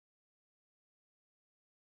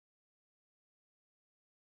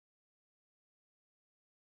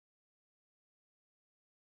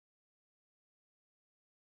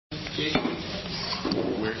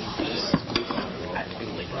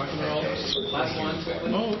Last one,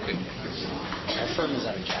 quickly. Oh, okay. Our firm is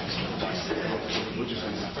out of Jackson. Last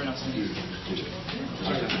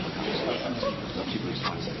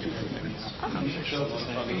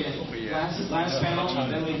panel,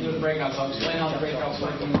 then we do the breakouts. I'll explain how the breakouts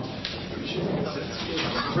work.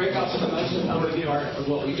 Breakouts are the most important part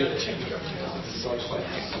of what we do. Chelsea's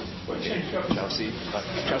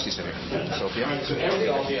in here. Sophia? So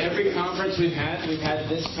every conference we've had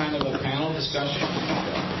this kind of a panel discussion.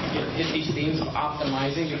 Hit these themes of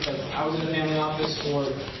optimizing, because I was in the family office for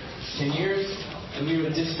 10 years, and we were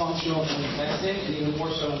dysfunctional in investing, and even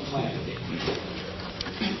more so in philanthropy.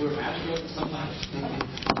 We're magical sometimes.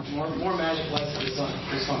 More magic, less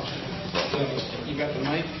dysfunction. So you got the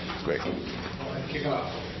mic? Great. Kick it off.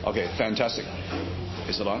 Okay, fantastic.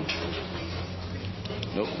 Is it on?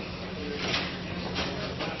 Nope.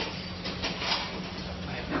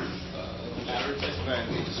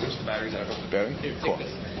 Switch the batteries out. Battery? Cool.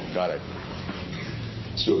 Got it.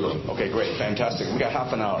 Super. Okay, great. Fantastic. We got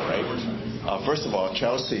half an hour, right? First of all,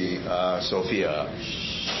 Chelsea, Sophia,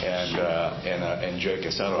 and Jake,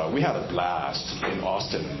 etc. We had a blast in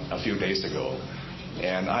Austin a few days ago,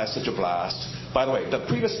 and I had such a blast. By the way, the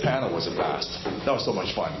previous panel was a blast. That was so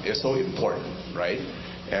much fun. It's so important, right?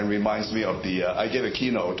 And reminds me of I gave a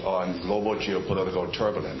keynote on global geopolitical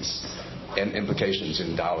turbulence and implications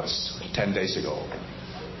in Dallas 10 days ago.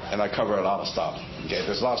 And I cover a lot of stuff. Okay,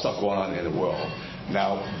 there's a lot of stuff going on in the world.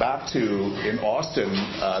 Now, back to in Austin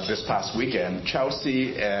this past weekend,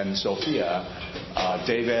 Chelsea and Sophia,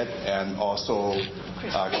 David, and also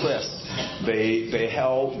Chris, they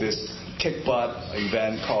held this kick-butt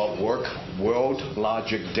event called World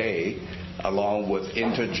Logic Day, along with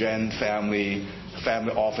Intergen Family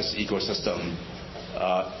Office Ecosystem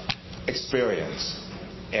experience.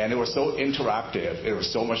 And it was so interactive. It was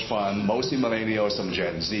so much fun. Mostly millennials and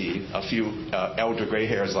Gen Z, a few elder gray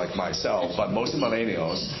hairs like myself, but mostly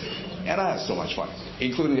millennials. And I had so much fun,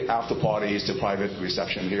 including the after parties, the private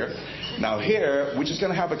reception here. Now here, we're just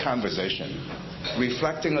going to have a conversation,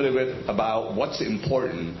 reflecting a little bit about what's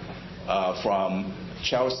important from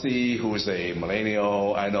Chelsea, who is a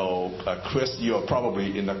millennial. I know, Chris, you're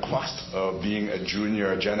probably in the crust of being a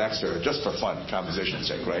junior Gen Xer, just for fun, conversation's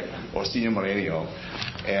sake, right? Or senior millennial.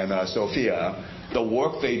 And Sophia, the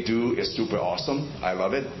work they do is super awesome. I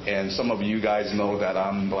love it. And some of you guys know that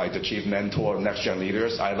I'm like the chief mentor of next gen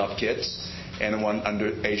leaders. I love kids. Anyone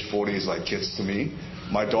under age 40 is like kids to me.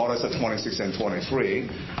 My daughters are 26 and 23.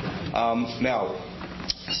 Now,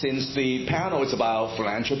 since the panel is about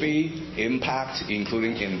philanthropy, impact,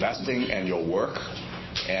 including investing and your work,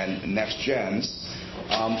 and next gens,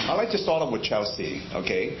 I'd like to start off with Chelsea,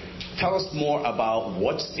 okay? Tell us more about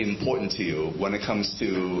what's important to you when it comes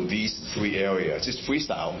to these three areas. It's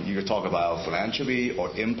freestyle. You can talk about philanthropy or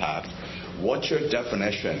impact. What's your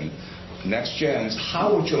definition? Next gens,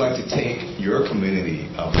 how would you like to take your community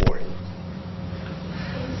forward?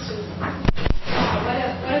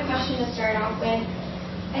 What a question to start off with.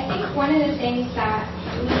 I think one of the things that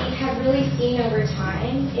we have really seen over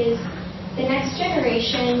time is the next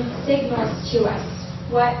generation signals to us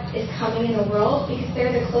what is coming in the world, because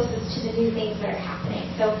they're the closest to the new things that are happening.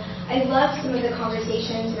 So I love some of the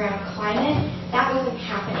conversations around climate. That wasn't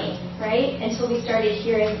happening, right, until we started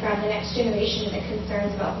hearing from the next generation the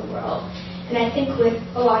concerns about the world. And I think with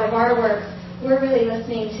a lot of our work, we're really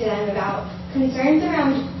listening to them about concerns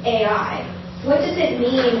around AI. What does it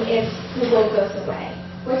mean if Google goes away?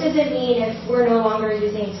 What does it mean if we're no longer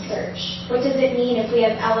using search? What does it mean if we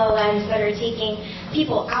have LLMs that are taking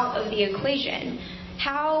people out of the equation?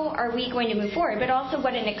 How are we going to move forward? But also,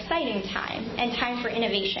 what an exciting time, and time for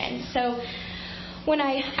innovation. So when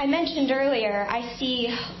I mentioned earlier, I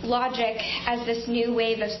see logic as this new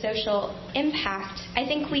wave of social impact. I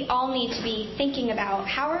think we all need to be thinking about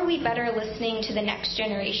how are we better listening to the next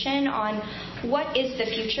generation on what is the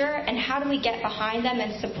future and how do we get behind them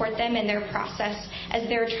and support them in their process as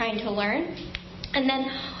they're trying to learn. And then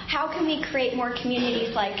how can we create more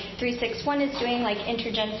communities like 361 is doing, like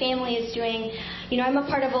Intergen Family is doing? You know, I'm a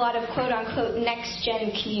part of a lot of quote-unquote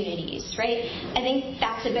next-gen communities, right? I think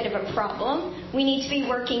that's a bit of a problem. We need to be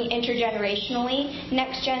working intergenerationally.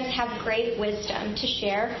 Next gens have great wisdom to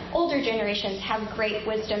share. Older generations have great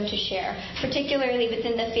wisdom to share. Particularly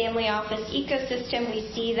within the family office ecosystem,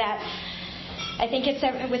 we see that I think it's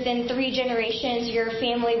within 3 generations, your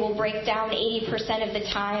family will break down 80% of the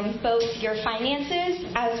time, both your finances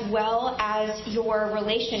as well as your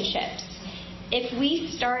relationships. If we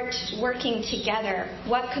start working together,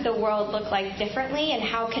 what could the world look like differently, and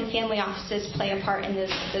how can family offices play a part in this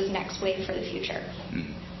next wave for the future?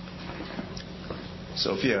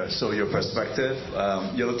 Sophia, so your perspective,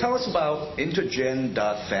 tell us about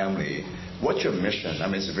intergen.family. What's your mission? I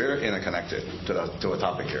mean, it's very interconnected to the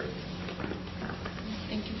topic here.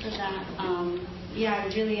 Thank you for that. I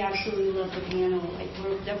really absolutely love the panel.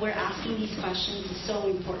 That we're asking these questions is so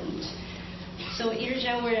important. So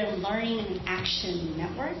Intergen, we're a learning and action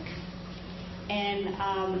network,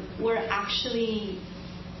 and we're actually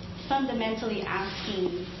fundamentally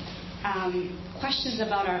asking questions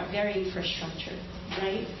about our very infrastructure,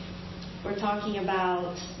 right? We're talking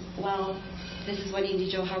about, this is what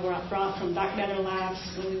Indy Johar brought from Dark Matter Labs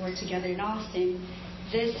when we worked together in Austin.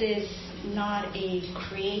 This is not a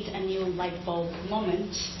create a new light bulb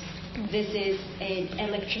moment. This is an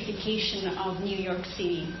electrification of New York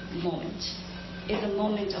City moment. It's a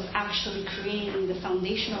moment of actually creating the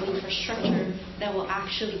foundational infrastructure that will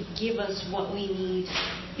actually give us what we need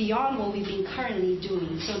beyond what we've been currently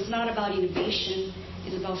doing. So it's not about innovation,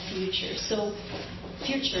 it's about future. So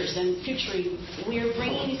futures and futuring, we're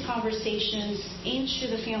bringing these conversations into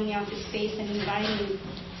the family office space and inviting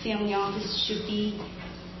family office to be,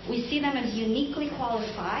 we see them as uniquely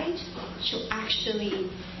qualified to actually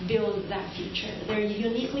build that future. They're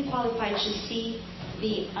uniquely qualified to see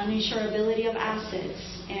the uninsurability of assets,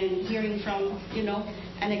 and hearing from,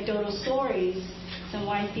 anecdotal stories, some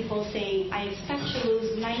wise people saying, I expect to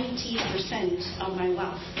lose 90% of my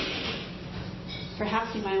wealth,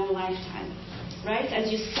 perhaps in my own lifetime. Right?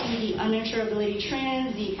 As you see the uninsurability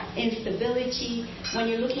trends, the instability, when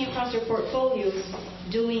you're looking across your portfolios,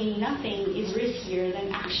 doing nothing is riskier than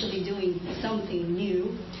actually doing something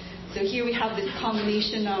new. So here we have this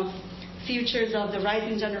combination of futures of the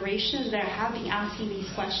rising generations that have been asking these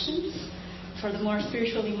questions. For the more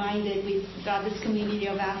spiritually minded, we've got this community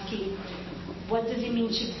of asking, what does it mean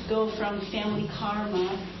to go from family karma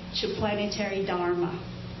to planetary dharma?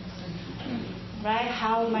 Right?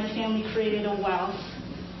 How my family created a wealth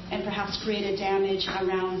and perhaps created damage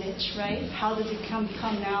around it, right? How does it become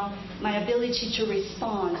now my ability to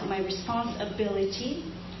respond, my responsibility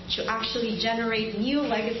to actually generate new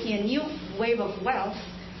legacy, a new wave of wealth,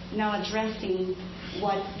 now addressing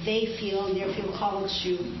what they feel and they feel called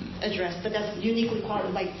to address, but that's uniquely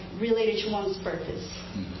related to one's purpose.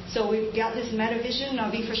 So we've got this meta vision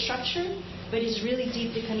of infrastructure, but it's really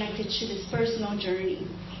deeply connected to this personal journey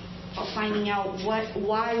of finding out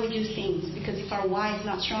why we do things. Because if our why is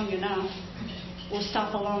not strong enough, we'll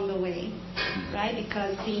stop along the way, right?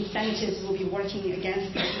 Because the incentives will be working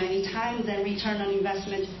against us many times, and return on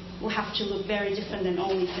investment will have to look very different than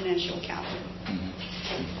only financial capital.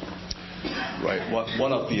 Right.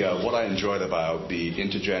 What I enjoyed about the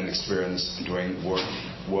Intergen experience during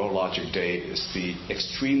World Logic Day is the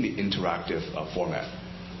extremely interactive format.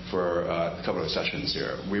 For a couple of sessions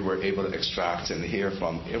here, we were able to extract and hear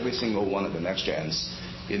from every single one of the next gens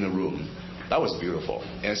in the room. That was beautiful.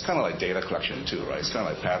 And it's kind of like data collection too, right? It's kind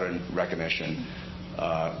of like pattern recognition,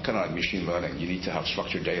 kind of like machine learning. You need to have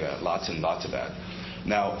structured data, lots and lots of that.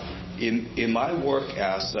 Now, in my work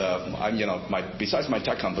as, besides my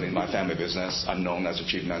tech company, my family business, I'm known as a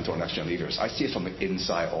chief mentor of next gen leaders. I see it from the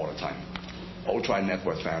inside all the time. Ultra net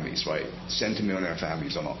worth families, right? Centimillionaire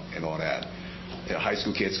families and all that. High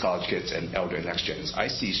school kids, college kids, and elder next gens. I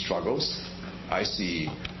see struggles. I see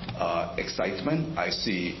excitement. I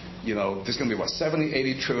see, there's going to be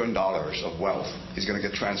 $70-80 trillion of wealth is going to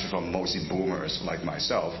get transferred from mostly boomers like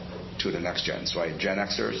myself to the next gens, right? Gen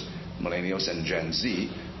Xers, millennials, and Gen Z.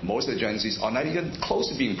 Most of the Gen Zs are not even close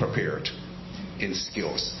to being prepared in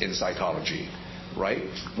skills, in psychology, right?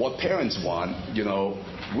 What parents want,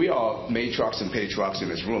 we are matriarchs and patriarchs in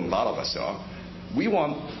this room, a lot of us are. We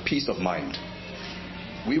want peace of mind.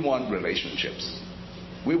 We want relationships.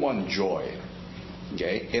 We want joy.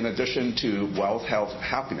 Okay? In addition to wealth, health,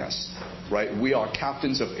 happiness, right? We are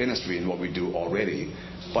captains of industry in what we do already.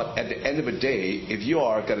 But at the end of the day, if you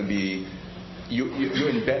are going to be, you're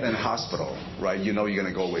in bed in a hospital, right? You're going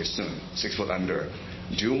to go away soon, 6 foot under.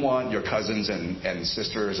 Do you want your cousins and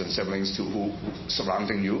sisters and siblings who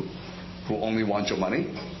surrounding you, who only want your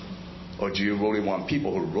money? Or do you really want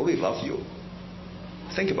people who really love you?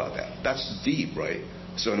 Think about that. That's deep, right?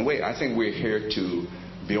 So in a way, I think we're here to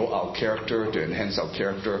build our character, to enhance our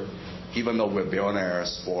character, even though we're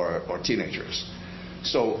billionaires or teenagers.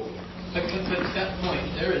 So, but to that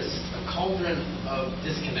point, there is a cauldron of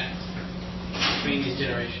disconnect between these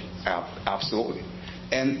generations. Absolutely,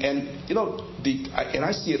 and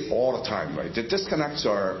I see it all the time, right? The disconnects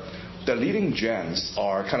are. The leading gens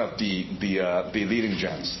are kind of the leading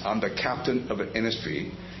gens. I'm the captain of the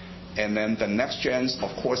industry. And then the next gens,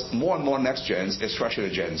 of course, more and more next gens, especially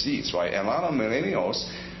the Gen Zs, right? And a lot of millennials,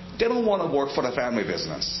 they don't want to work for the family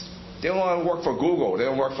business. They don't want to work for Google. They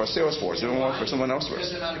don't work for Salesforce. They don't work for someone else. Because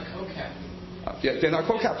they're not a co-captain. Yeah, they're not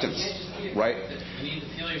co-captains, right? You need to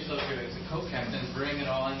feel yourself here as a co-captain, bring it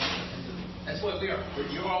all in. That's what we are.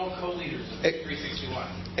 You're all co-leaders of 361.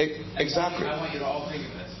 Exactly. I want you to all think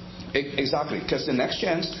of this. Exactly, because the next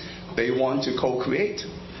gens, they want to co-create.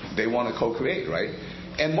 They want to co-create, right?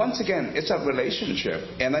 And once again, it's a relationship.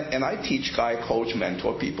 And I teach, guide, coach,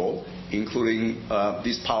 mentor people, including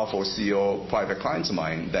these powerful CEO private clients of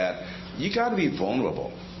mine, that you got to be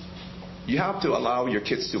vulnerable. You have to allow your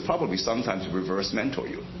kids to probably sometimes reverse mentor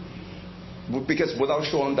you. Because without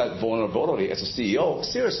showing that vulnerability as a CEO,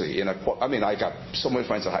 seriously, I got so many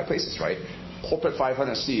friends at high places, right? Corporate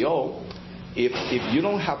 500 CEO, if you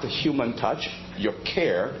don't have the human touch, your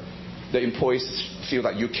care, the employees feel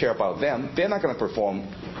that you care about them, they're not going to perform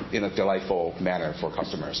in a delightful manner for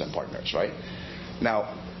customers and partners, right?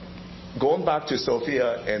 Now, going back to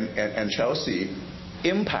Sophia and Chelsea,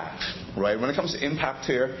 impact, right? When it comes to impact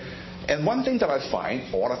here, and one thing that I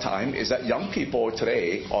find all the time is that young people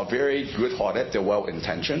today are very good-hearted, they're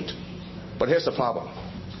well-intentioned, but here's the problem.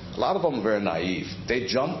 A lot of them are very naive. They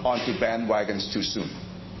jump onto bandwagons too soon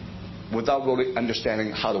without really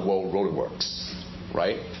understanding how the world really works,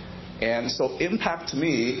 right? And so impact to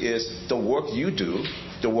me is the work you do,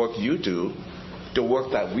 the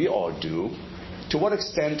work that we all do. To what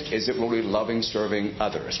extent is it really loving, serving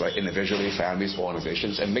others, right? Individually, families,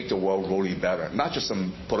 organizations, and make the world really better, not just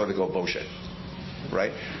some political bullshit,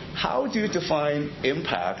 right? How do you define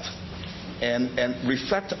impact and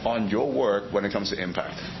reflect on your work when it comes to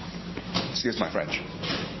impact? Excuse my French.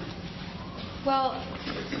 Well,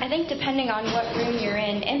 I think depending on what room you're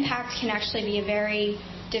in, impact can actually be a very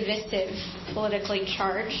divisive, politically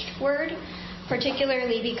charged word,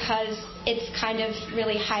 particularly because it's kind of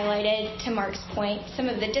really highlighted, to Mark's point, some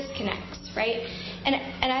of the disconnects, right?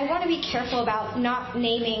 And I want to be careful about not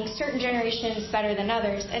naming certain generations better than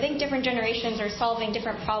others. I think different generations are solving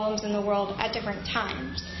different problems in the world at different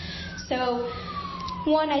times. So,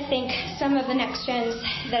 one, I think some of the next gens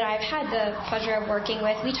that I've had the pleasure of working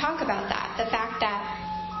with, we talk about that. The fact that,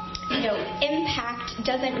 impact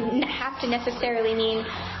doesn't have to necessarily mean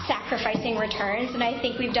sacrificing returns, and I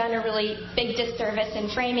think we've done a really big disservice in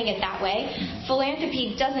framing it that way.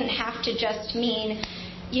 Philanthropy doesn't have to just mean,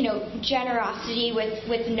 generosity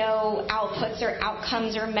with no outputs or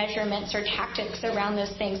outcomes or measurements or tactics around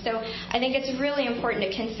those things. So I think it's really important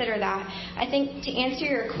to consider that. I think to answer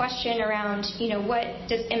your question around, what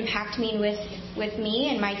does impact mean with me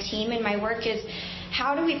and my team and my work is,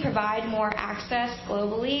 how do we provide more access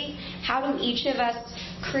globally? How do each of us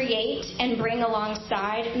create and bring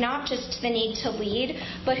alongside not just the need to lead,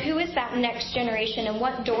 but who is that next generation and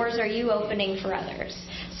what doors are you opening for others?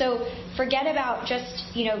 So forget about just,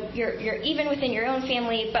 you're even within your own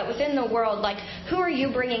family, but within the world, like, who are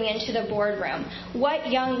you bringing into the boardroom? What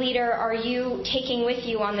young leader are you taking with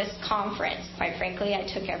you on this conference? Quite frankly, I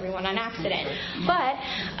took everyone on accident. But,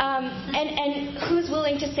 and who's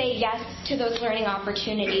willing to say yes to those learning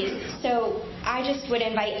opportunities? So I just would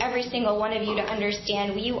invite every single one of you to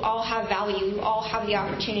understand you all have value, you all have the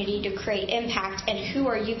opportunity to create impact, and who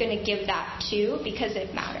are you going to give that to? Because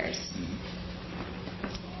it matters.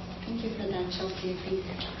 Thank you for that, Chelsea. I think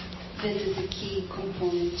this is a key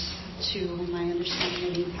component to my understanding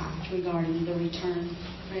of impact regarding the return,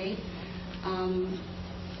 right?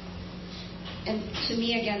 And to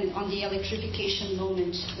me, again, on the electrification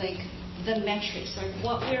moment, like the metrics, like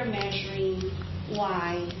what we're measuring,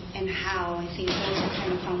 why, and how, I think those are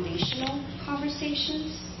kind of foundational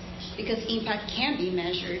conversations, because impact can be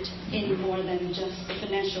measured in more than just the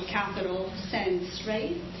financial capital sense,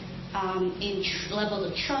 right? In level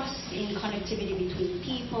of trust, in connectivity between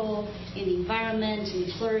people, in the environment, in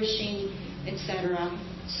flourishing, etc.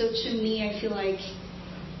 So to me, I feel like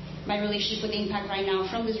my relationship with impact right now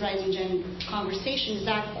from this Rising Gen conversation is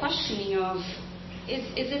that questioning of,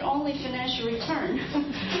 is it only financial return,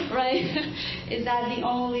 right? Is that the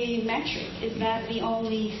only metric? Is that the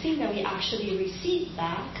only thing that we actually receive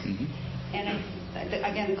back? Mm-hmm. And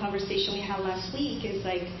again, the conversation we had last week is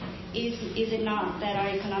like, is it not that our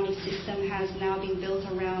economic system has now been built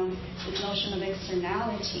around this notion of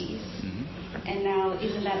externalities? Mm-hmm. And now,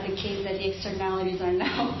 isn't that the case that the externalities are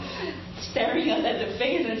now staring us at the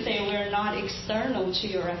face and saying we're not external to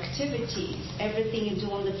your activities? Everything you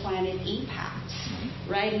do on the planet impacts,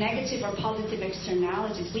 right? Negative or positive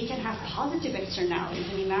externalities. We can have positive externalities,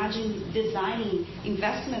 and imagine designing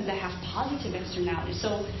investments that have positive externalities.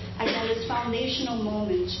 So, again, this foundational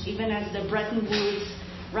moment, even as the Bretton Woods,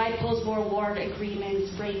 right, post-World War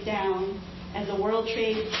agreements break down, as the world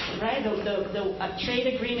trade, right, the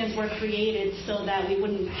trade agreements were created so that we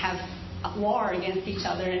wouldn't have war against each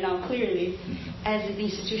other. And now clearly, as the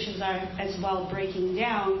institutions are as well breaking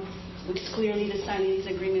down, because clearly the signing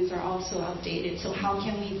agreements are also outdated. So how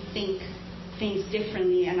can we think things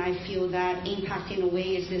differently? And I feel that impact in a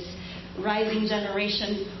way is this rising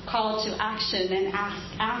generation call to action and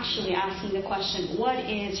actually asking the question, what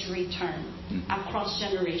is return across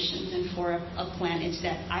generations and for a planet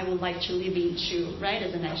that I would like to live into, right,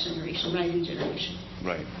 as the next generation, rising generation.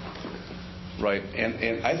 Right. Right,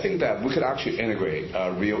 and I think that we could actually integrate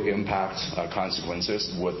real impact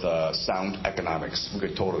consequences with sound economics. We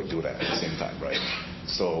could totally do that at the same time, right?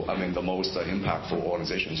 So, I mean, the most impactful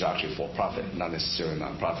organizations are actually for profit, not necessarily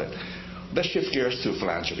nonprofit. Let's shift gears to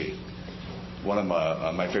philanthropy. One of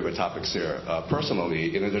my favorite topics here.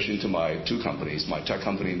 Personally, in addition to my two companies, my tech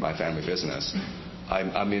company and my family business,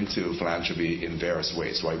 I'm into philanthropy in various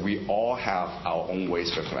ways, right? We all have our own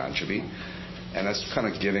ways for philanthropy. And that's kind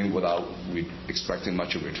of giving without expecting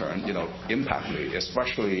much of return, impactfully,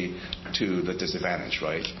 especially to the disadvantaged,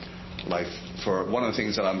 right? Like, for one of the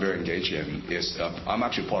things that I'm very engaged in is I'm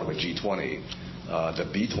actually part of a G20, the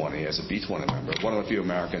B20, as a B20 member, one of the few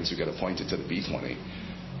Americans who get appointed to the B20.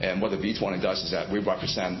 And what the B20 does is that we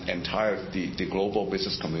represent the global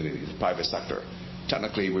business community, the private sector.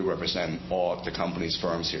 Technically, we represent all the companies,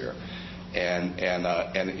 firms here, and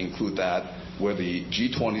include that where the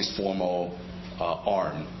G20's formal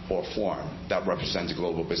arm or form that represents the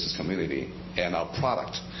global business community. And our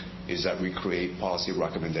product is that we create policy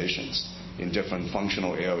recommendations in different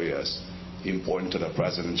functional areas important to the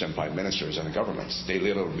presidents and prime ministers and the governments. They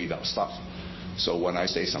literally read our stuff. So when I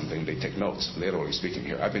say something, they take notes, literally speaking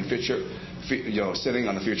here. I've been sitting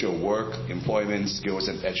on the future of work, employment, skills,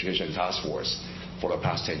 and education task force for the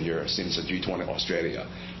past 10 years since the G20 Australia.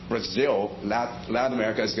 Brazil, Latin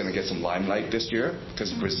America is going to get some limelight this year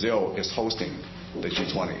because Brazil is hosting the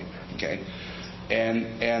G20, okay? And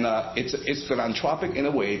it's philanthropic in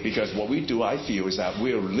a way because what we do, I feel, is that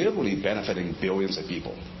we're literally benefiting billions of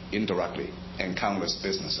people indirectly and countless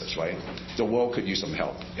businesses, right? The world could use some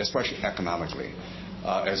help, especially economically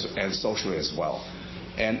and socially as well.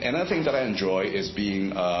 And another thing that I enjoy is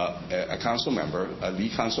being a council member, a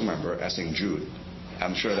lead council member at St. Jude.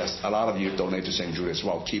 I'm sure that a lot of you donate to St. Jude as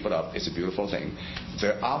well. Keep it up. It's a beautiful thing.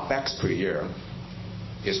 Their OPEX per year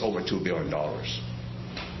is over $2 billion.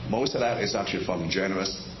 Most of that is actually from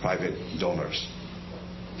generous private donors.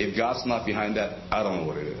 If God's not behind that, I don't know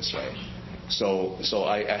what it is, right? So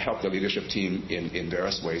I help the leadership team in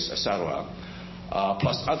various ways, etc.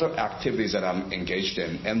 Plus other activities that I'm engaged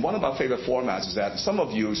in. And one of my favorite formats is that some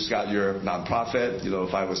of you got your nonprofit,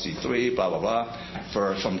 501c3, blah, blah,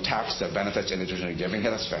 blah, from tax that benefits individual giving.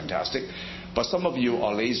 That's fantastic. But some of you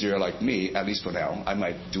are lazier like me, at least for now. I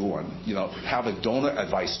might do one. Have a donor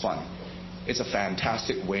advice fund. It's a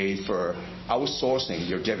fantastic way for outsourcing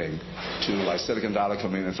your giving to like Silicon Valley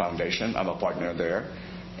Community Foundation. I'm a partner there.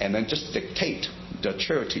 And then just dictate the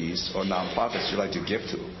charities or nonprofits you like to give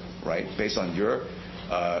to, right, based on your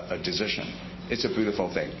decision. It's a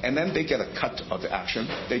beautiful thing. And then they get a cut of the action.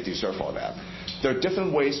 They deserve all that. There are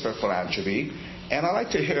different ways for philanthropy. And I'd like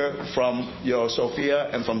to hear from Sophia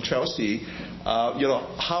and from Chelsea,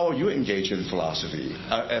 how are you engaged in philanthropy,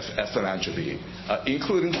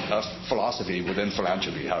 including philosophy within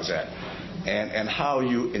philanthropy? How's that? And how are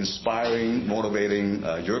you inspiring, motivating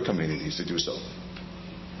your communities to do so?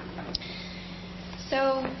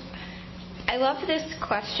 So I love this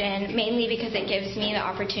question mainly because it gives me the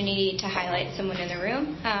opportunity to highlight someone in the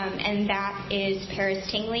room, and that is Paris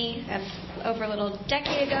Tingley. Over a little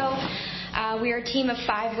decade ago, we are a team of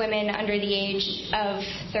 5 women under the age of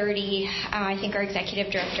 30. I think our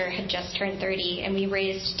executive director had just turned 30, and we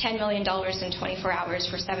raised $10 million in 24 hours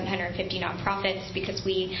for 750 nonprofits because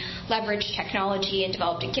we leveraged technology and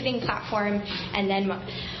developed a giving platform. And then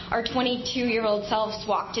our 22-year-old selves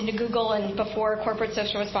walked into Google, and before corporate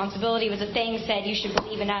social responsibility was a thing, said you should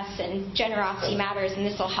believe in us and generosity matters and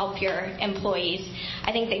this will help your employees.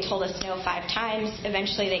 I think they told us no 5 times.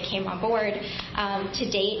 Eventually they came on board. To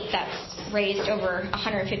date, that's raised over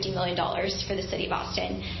 $150 million for the city of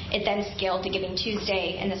Austin. It then scaled to Giving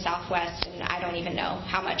Tuesday in the Southwest, and I don't even know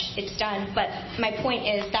how much it's done. But my point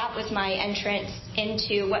is that was my entrance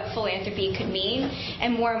into what philanthropy could mean,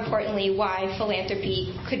 and more importantly, why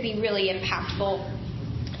philanthropy could be really impactful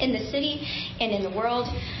in the city and in the world.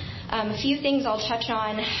 A few things I'll touch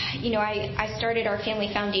on. I started our family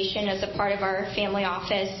foundation as a part of our family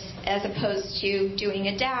office as opposed to doing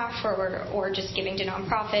a DAF or just giving to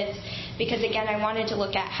nonprofits, because again, I wanted to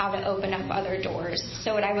look at how to open up other doors.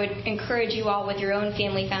 So what I would encourage you all with your own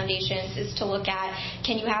family foundations is to look at,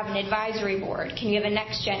 can you have an advisory board? Can you have a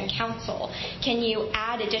next gen council? Can you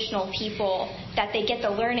add additional people that they get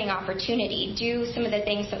the learning opportunity? Do some of the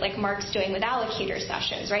things that like Mark's doing with allocator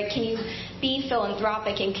sessions, right? Can you be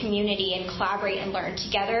philanthropic in community and collaborate and learn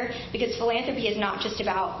together? Because philanthropy is not just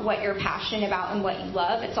about what you're passionate about and what you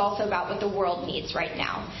love. It's also about what the world needs right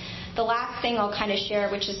now. The last thing I'll kind of share,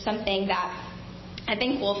 which is something that I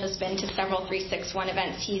think Wolf has been to several 361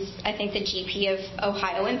 events. He's, I think, the GP of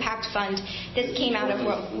Ohio Impact Fund. This came out of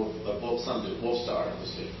Wolf Star.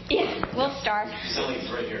 Yeah, Wolf Star. Selling it's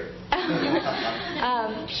right here.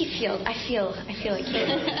 I feel like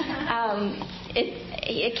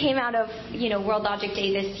it came out of World Logic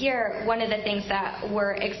Day this year. One of the things that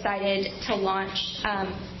we're excited to launch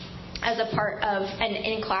as a part of, and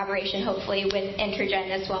in collaboration hopefully with Intergen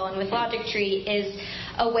as well and with Logic Tree, is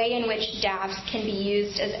a way in which DAFs can be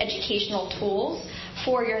used as educational tools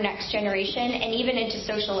for your next generation and even into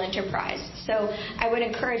social enterprise. So I would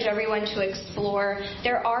encourage everyone to explore.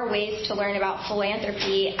 There are ways to learn about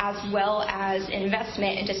philanthropy as well as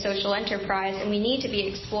investment into social enterprise, and we need to be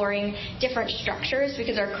exploring different structures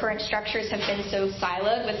because our current structures have been so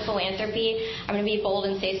siloed with philanthropy. I'm going to be bold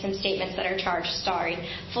and say some statements that are charged.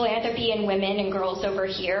 Philanthropy and women and girls over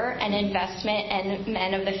here, and investment and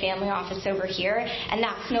men of the family office over here, and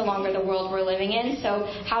that's no longer the world we're living in. So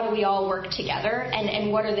how do we all work together, and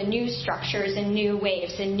what are the new structures and new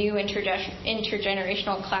waves and new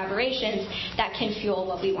intergenerational collaborations that can fuel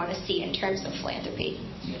what we want to see in terms of philanthropy?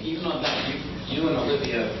 Even on that, you and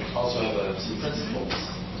Olivia also have some principles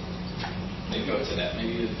that go to that.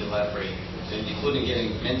 Maybe you could elaborate, including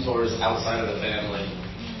getting mentors outside of the family.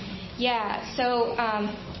 Yeah, so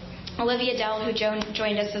Olivia Dell, who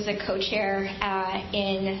joined us as a co-chair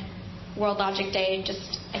in World Logic Day,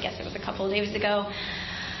 I guess it was a couple of days ago,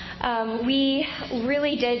 we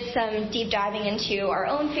really did some deep diving into our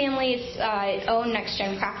own families, own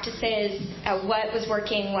next-gen practices, what was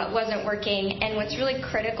working, what wasn't working, and what's really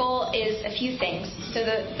critical is a few things. So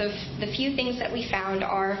the few things that we found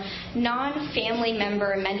are non-family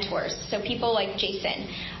member mentors, so people like Jason.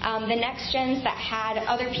 The next-gens that had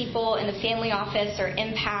other people in the family office or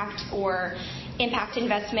impact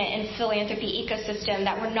investment and philanthropy ecosystem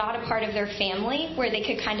that were not a part of their family, where they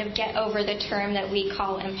could kind of get over the term that we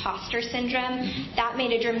call imposter syndrome. That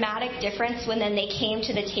made a dramatic difference when then they came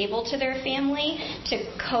to the table to their family to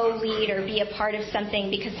co-lead or be a part of something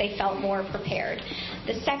because they felt more prepared.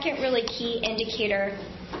 The second really key indicator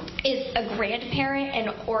is a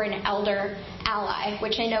grandparent or an elder ally,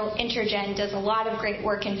 which I know Intergen does a lot of great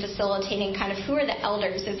work in facilitating kind of who are the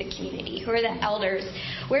elders of the community, who are the elders,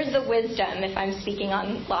 where's the wisdom, if I'm speaking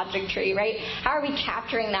on Logic Tree, right? How are we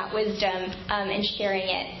capturing that wisdom and sharing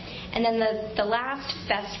it? And then the last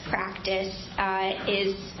best practice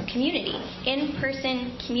is community,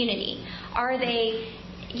 in-person community. Are they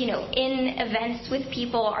in events with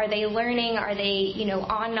people? Are they learning? Are they,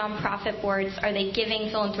 on nonprofit boards? Are they giving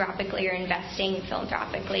philanthropically or investing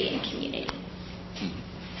philanthropically in community?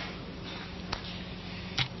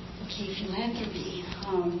 Okay, philanthropy.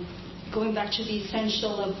 Going back to the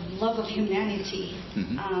essential of love of humanity,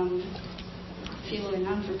 philo and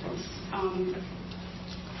anthropos.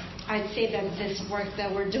 I'd say that this work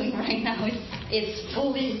that we're doing right now,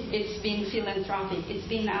 it's been philanthropic. It's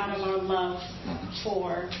been out of our love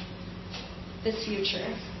for this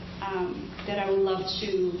future that I would love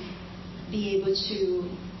to be able to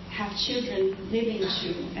have children live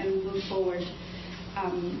into and move forward.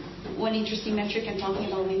 One interesting metric, I'm talking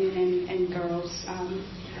about women and girls.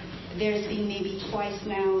 There's been maybe twice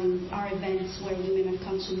now in our events where women have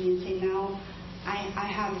come to me and say, now I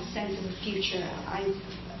have a sense of the future.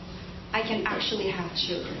 I can actually have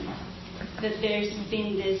children. That there's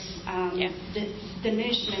been this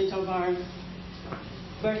diminishment of our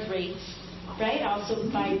birth rates, right?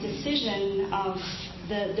 Also by decision of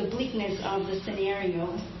the bleakness of the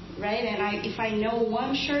scenario, right? And if I know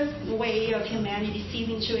one sure way of humanity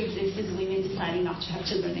ceasing to exist is women deciding not to have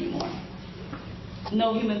children anymore.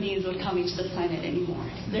 No human beings will come into the planet anymore.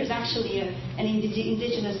 There's actually an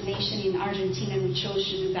indigenous nation in Argentina who chose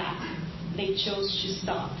to do that. They chose to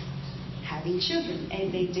stop having children,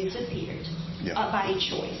 and they disappeared by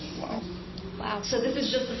choice. Wow. So this is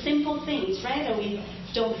just the simple things, right, that we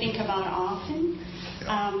don't think about often.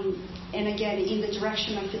 And again, in the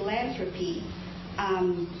direction of philanthropy,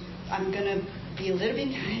 I'm going to be a little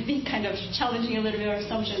bit kind of challenging a little bit our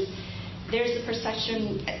assumptions. There's a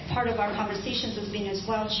perception, part of our conversations has been as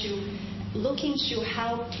well to look into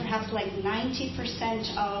how perhaps like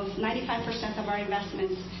 95% of our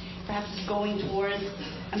investments perhaps is going towards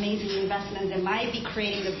amazing investments that might be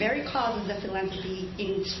creating the very causes that philanthropy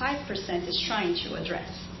in 5% is trying to address.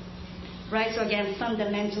 Right? So again,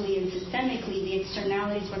 fundamentally and systemically, the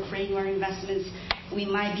externalities we're creating our investments, we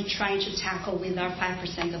might be trying to tackle with our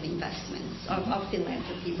 5% of investments of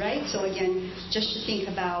philanthropy, right? So again, just to think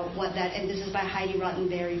about what that, and this is by Heidi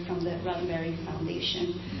Rottenberry from the Rottenberry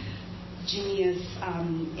Foundation. Genius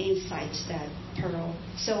insight, that Pearl.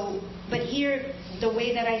 So, but here, the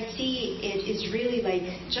way that I see it is really like,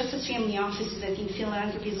 just as family offices, I think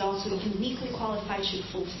philanthropy is also uniquely qualified to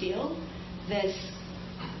fulfill this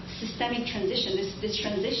systemic transition, this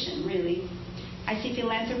transition, really. I see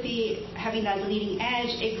philanthropy having that leading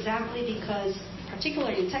edge exactly because,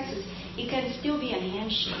 particularly in Texas, it can still be a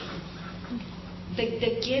handshake.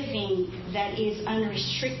 The giving that is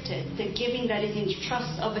unrestricted, the giving that is in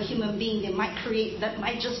trust of a human being that might create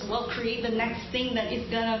the next thing that is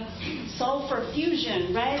gonna solve for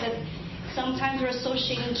fusion, right? That sometimes we're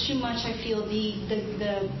associating too much, I feel,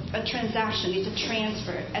 a transaction, it's a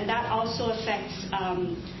transfer, and that also affects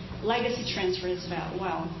legacy transfer as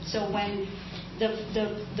well. So when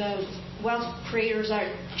the wealth creators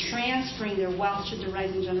are transferring their wealth to the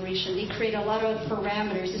rising generation, they create a lot of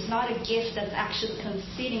parameters. It's not a gift that's actually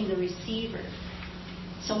conceding the receiver.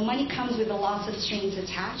 So money comes with a lot of strings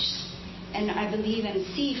attached, and I believe and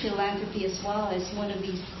see philanthropy as well as one of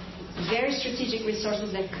these very strategic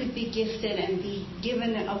resources that could be gifted and be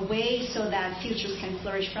given away so that futures can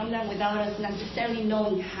flourish from them without us necessarily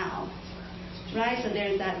knowing how. Right? So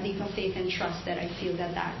there's that leap of faith and trust that I feel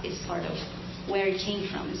that is part of where it came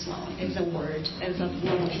from as well, as a word, as a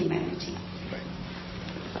word of humanity. Right.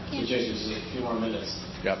 So Jason, just a few more minutes.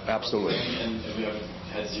 Yep, absolutely. And we have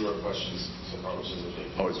had 0 questions so far, which is okay.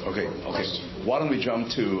 Oh, okay. Why don't we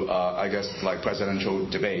jump to, I guess, like presidential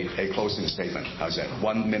debate, a closing statement. How's that?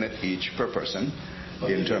 1 minute each per person.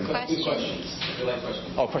 Okay. In terms of questions. If you like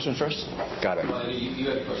questions. Oh, question first? Got it. Well, you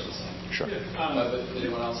had questions. Sure. But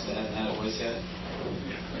anyone else that hasn't had a voice yet?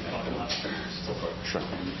 Sure.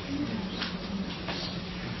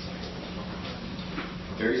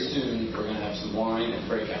 Very soon, we're going to have some wine and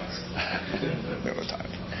breakouts. We have time.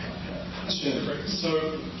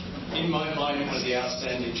 So, in my mind, one of the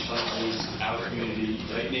outstanding challenges our community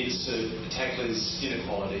needs to tackle is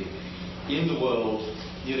inequality. In the world,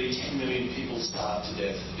 nearly 10 million people starve to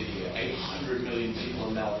death a year. 800 million people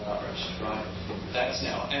are malnourished, right? That's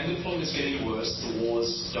now. And the problem is getting worse. The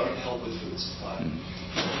wars don't help with food supply.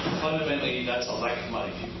 Fundamentally, that's a lack of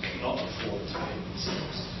money. People cannot afford to pay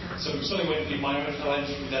themselves. So something when in my own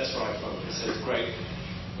philanthropy, that's where I focus. There's great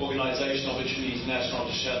organisation opportunity, international,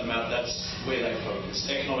 to shout them out, that's where they focus.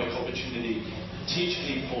 Economic opportunity, teach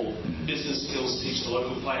people business skills, teach the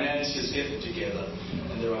local financiers, get them together.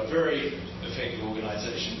 And there are very effective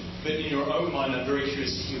organisations. But in your own mind, I'm very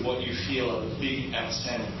curious to hear what you feel are the big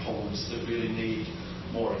outstanding problems that really need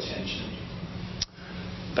more attention.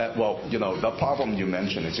 Well, the problem you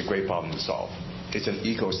mentioned is a great problem to solve. It's an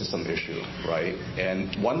ecosystem issue, right?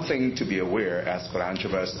 And one thing to be aware as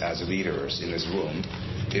philanthropists, as leaders in this room,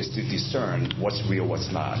 is to discern what's real,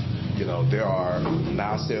 what's not. There are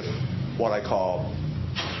massive, what I call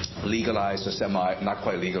legalized or not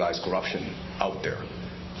quite legalized corruption out there.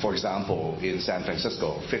 For example, in San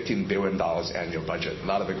Francisco, $15 billion annual budget. A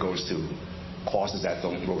lot of it goes to causes that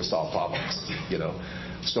don't really solve problems,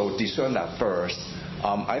 So discern that first.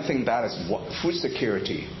 I think that is food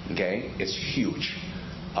security, okay? It's huge.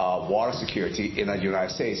 Water security in the United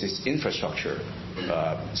States is infrastructure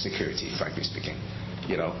security, frankly speaking.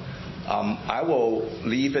 I will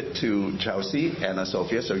leave it to Chelsea and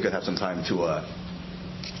Sophia, so we could have some time to.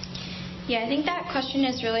 Yeah, I think that question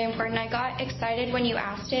is really important. I got excited when you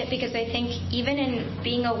asked it because I think even in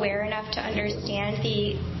being aware enough to understand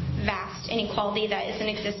the vast inequality that is in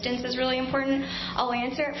existence is really important. I'll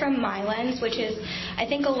answer it from my lens, which is I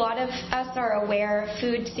think a lot of us are aware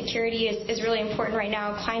food security is really important right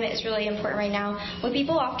now. Climate is really important right now. What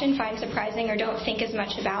people often find surprising or don't think as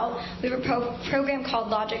much about, we have a program called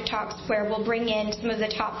Logic Talks where we'll bring in some of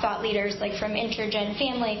the top thought leaders like from Intergen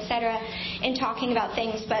Family, etc., in talking about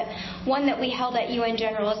things. But one that we held at UN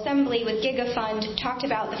General Assembly with GigaFund talked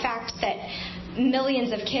about the fact that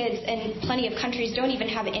millions of kids in plenty of countries don't even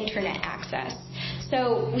have internet access.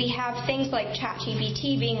 So we have things like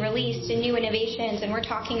ChatGPT being released and new innovations, and we're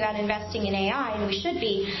talking about investing in AI, and we should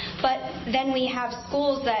be. But then we have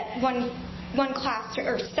schools that one class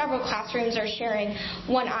or several classrooms are sharing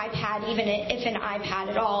one iPad, even if an iPad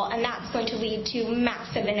at all, and that's going to lead to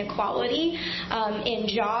massive inequality in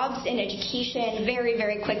jobs, in education, very,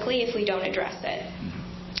 very quickly if we don't address it.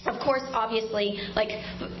 Of course, obviously,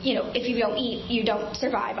 if you don't eat, you don't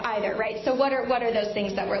survive either, right? So what are those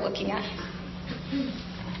things that we're looking at?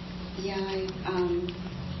 Yeah,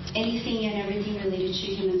 anything and everything related to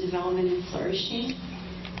human development and flourishing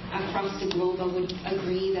across the globe, I would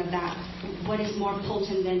agree that what is more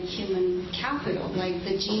potent than human capital, like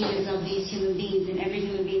the genius of these human beings, in every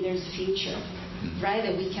human being there's a future, right,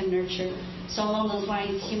 that we can nurture. So along those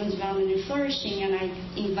lines, human development and flourishing, and I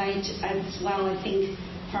invite as well, I think,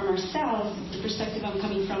 from ourselves, the perspective I'm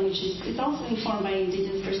coming from, which is it's also informed by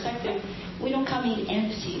indigenous perspective, we don't come in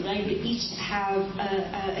empty, right? We each have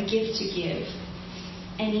a gift to give.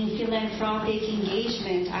 And in philanthropic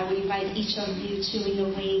engagement, I would invite each of you to, in a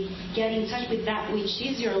way, get in touch with that which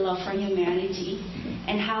is your love for humanity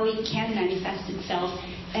and how it can manifest itself.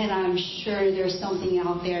 And I'm sure there's something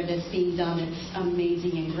out there that's being done that's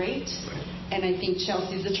amazing and great. And I think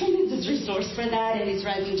Chelsea is a tremendous resource for that, and it's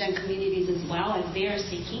Rising Gen communities as well, as they are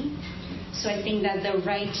seeking. So I think that the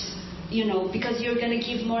right, because you're going to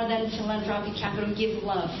give more than philanthropic capital, give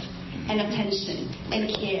love and attention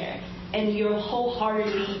and care and your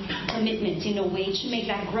wholeheartedly commitment in a way to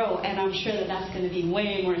make that grow. And I'm sure that that's going to be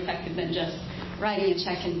way more effective than just writing a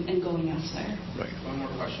check and going elsewhere. Right. One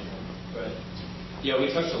more question. Go ahead. Yeah,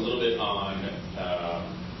 we touched a little bit on.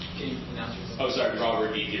 Can you announce yourself? Oh, sorry,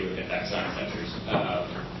 Robert B. here with Impact Science Centers.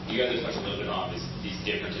 You guys have touched a little bit on these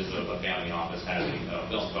differences of a family office having a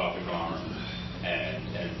philanthropic arm and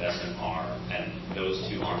an investment arm, and those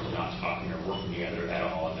two arms are not talking or working together at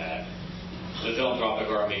all. And that the philanthropic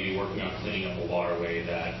arm may be working on cleaning up a waterway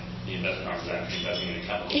that the investment arm is actually investing in a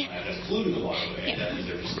chemical plant that's polluting the waterway. And that means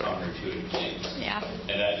they're just counterintuitive things. Yeah.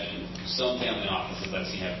 And that some family offices I've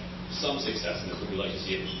seen have some success in this, but we'd like to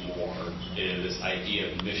see it more, is this idea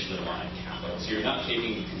of mission-aligned capital. So you're not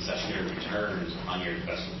taking concessionary returns on your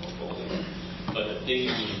investment portfolio, but the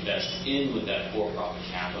things you invest in with that for-profit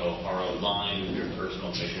capital are aligned with your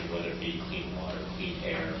personal mission, whether it be clean water, clean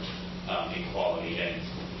air, equality, and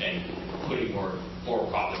putting more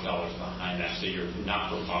for-profit dollars behind that. So your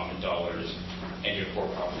not-for-profit dollars and your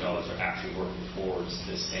for-profit dollars are actually working towards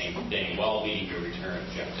the same thing while meeting your return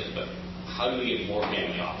objective. But how do we get more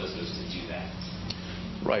family offices to do that?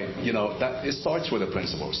 Right. That it starts with the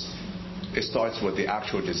principles. It starts with the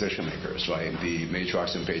actual decision makers, right? The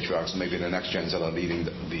matriarchs and patriarchs, maybe the next gens that are leading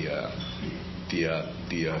the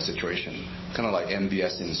situation. Kind of like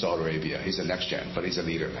MBS in Saudi Arabia. He's the next gen, but he's a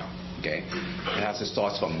leader now. Okay. It has to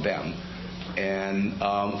start from them. And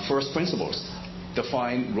first principles.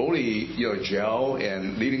 Define really gel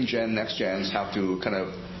and leading gen, next gens have to kind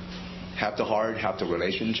of have the heart, have the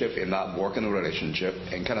relationship, and not work in a relationship,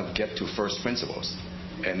 and kind of get to first principles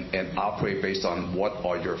and operate based on what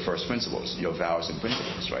are your first principles, your values and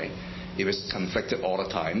principles, right? If it's conflicted all the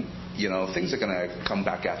time, things are going to come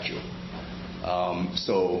back at you.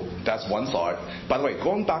 So that's one thought. By the way,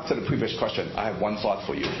 going back to the previous question, I have one thought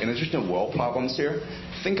for you. In addition to world problems here,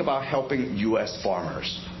 think about helping U.S.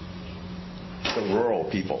 farmers, the rural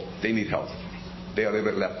people. They need help. They are a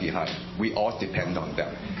little bit left behind. We all depend on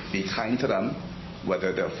them. Be kind to them,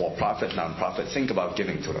 whether they're for-profit, non-profit. Think about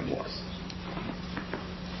giving to them more.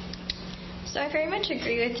 So I very much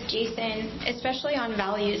agree with Jason, especially on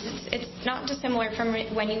values. It's not dissimilar from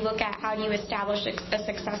when you look at how do you establish a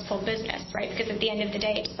successful business, right? Because at the end of the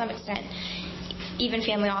day, to some extent, even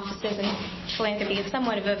family offices and philanthropy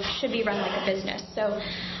should be run like a business. So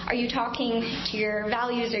are you talking to your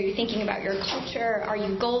values? Are you thinking about your culture? Are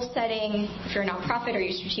you goal setting? If you're a nonprofit, are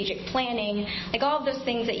you strategic planning? Like all of those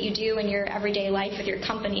things that you do in your everyday life with your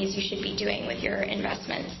companies, you should be doing with your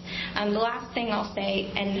investments. The last thing I'll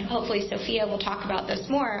say, and hopefully Sophia will talk about this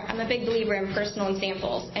more, I'm a big believer in personal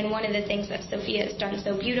examples. And one of the things that Sophia has done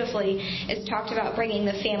so beautifully is talked about bringing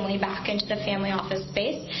the family back into the family office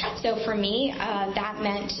space. So for me, that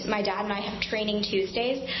meant my dad and I have training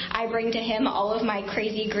Tuesdays. I bring to him all of my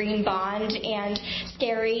crazy green bond and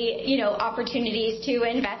scary, opportunities to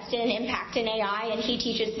invest in, impact in AI, and he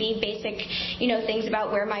teaches me basic, things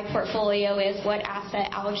about where my portfolio is, what asset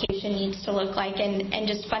allocation needs to look like, and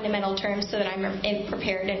just fundamental terms so that I'm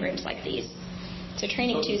prepared in rooms like these. So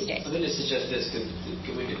training Tuesdays. Let me just suggest this,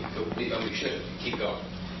 because we should keep going.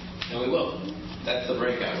 And we will. That's the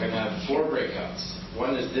breakout. We're going to have 4 breakouts.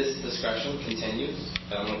 One is this discussion continues.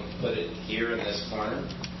 I'm going to put it here in this corner.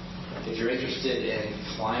 If you're interested in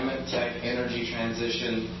climate tech, energy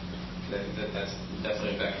transition, that's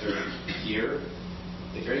definitely a vector here.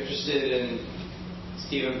 If you're interested in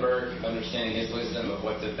Stephen Burke, understanding his wisdom of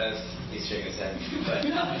what the best, he's shaking his head, but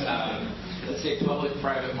let's say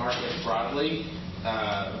public-private markets broadly,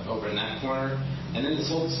 over in that corner. And then this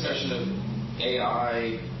whole discussion of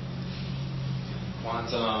AI,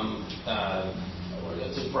 quantum, or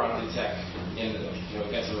just broadly tech. And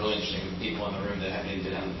we've got some really interesting people in the room that haven't even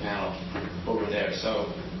been on the panel over there. So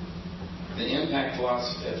the impact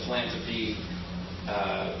philosophy of philanthropy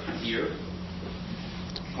here,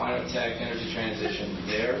 climate tech, energy transition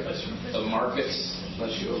there, the markets,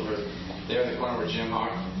 unless you over there in the corner where Jim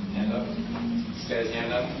Hawk, hand up, this guy's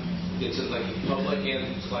hand up. It's like the public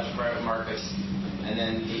and / private markets, and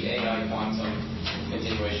then the AI quantum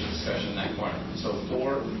continuation discussion in that corner. So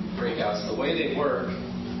 4 breakouts. The way they work,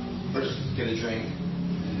 first get a drink,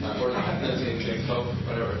 or get a drink, Coke,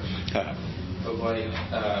 whatever. Coke Light.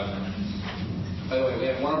 By the way, we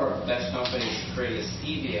have one of our best companies created a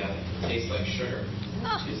stevia that tastes like sugar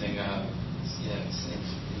using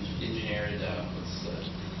engineered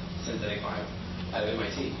synthetic fiber out of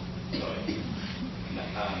MIT.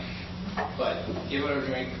 But give it a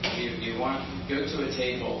drink. You want go to a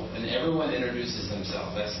table and everyone introduces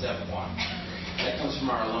themselves. That's step 1. That comes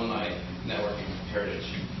from our alumni networking heritage.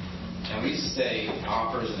 And we used to say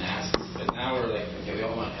offers and asks, but now we're like, okay, we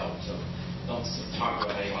all want to help. So don't talk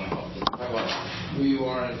about how you want to help. Just talk about who you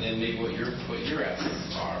are and maybe what your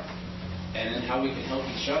assets are, and then how we can help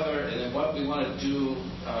each other, and then what we want to do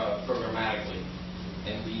programmatically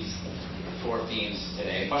in these 4 themes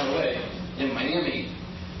today. And by the way, in Miami,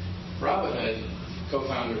 Robinhood,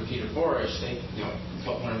 co-founder Peter Borish, they a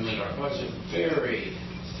couple $100 million budget, very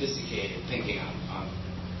sophisticated thinking on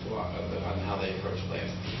how they approach plans.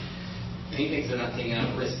 He thinks they're not taking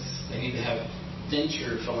out risks. They need to have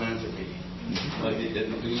venture philanthropy. Like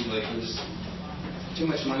there's too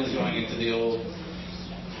much money is going into the old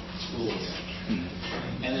schools,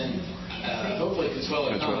 and then hopefully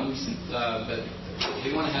Consuelo comes, but we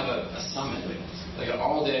want to have a summit, like an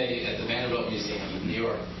all-day at the Vanderbilt Museum in New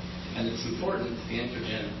York. And it's important, the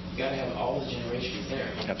Intergen, you got to have all the generations there.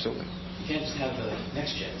 Absolutely. You can't just have the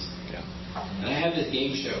next gens. Yeah. And I have this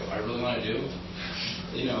game show I really want to do.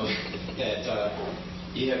 That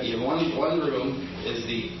you have one room is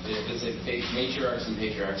it's like matriarchs and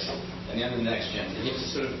patriarchs, and then the next gen. And you have to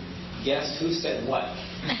sort of guess who said what.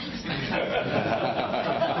 And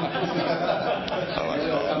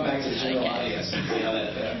then I'll come back to the general audience and see how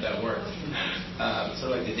that worked.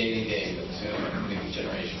 Sort of like the dating game, but maybe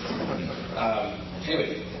generations.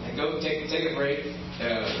 Anyway, go take a break.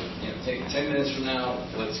 Take 10 minutes from now.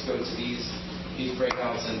 Let's go to these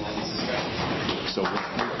breakouts and have these discussions. So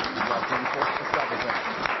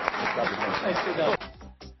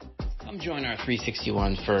Come join our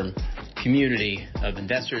 361 firm community of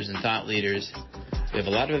investors and thought leaders. We have a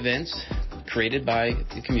lot of events created by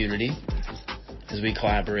the community as we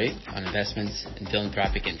collaborate on investments and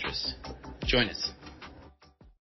philanthropic interests. Join us.